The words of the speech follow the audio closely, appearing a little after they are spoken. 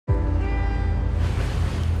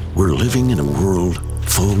We're living in a world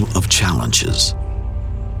full of challenges.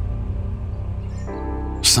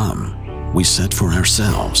 Some we set for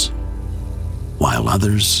ourselves, while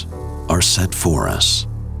others are set for us.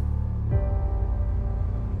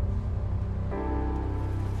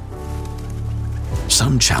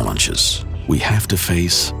 Some challenges we have to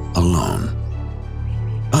face alone.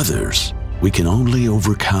 Others we can only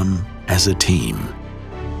overcome as a team.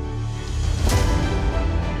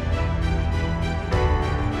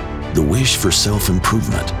 The wish for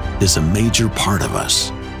self-improvement is a major part of us,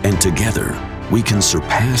 and together we can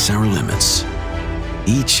surpass our limits,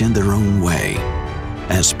 each in their own way,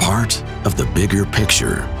 as part of the bigger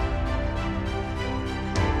picture.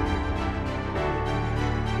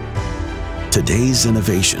 Today's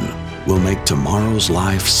innovation will make tomorrow's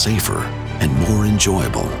life safer and more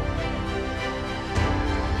enjoyable.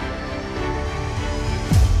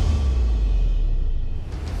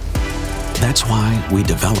 That's why we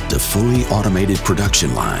developed a fully automated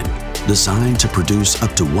production line designed to produce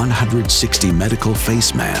up to 160 medical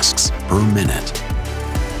face masks per minute.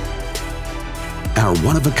 Our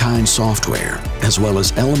one-of-a-kind software, as well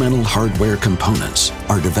as elemental hardware components,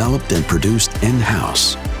 are developed and produced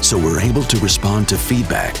in-house, so we're able to respond to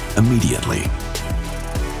feedback immediately.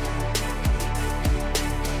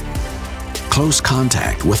 Close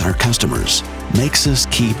contact with our customers makes us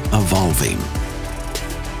keep evolving.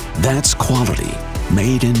 That's quality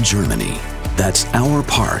made in Germany. That's our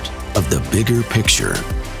part of the bigger picture.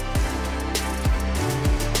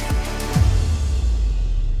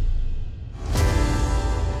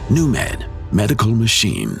 NuMed Medical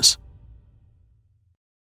Machines.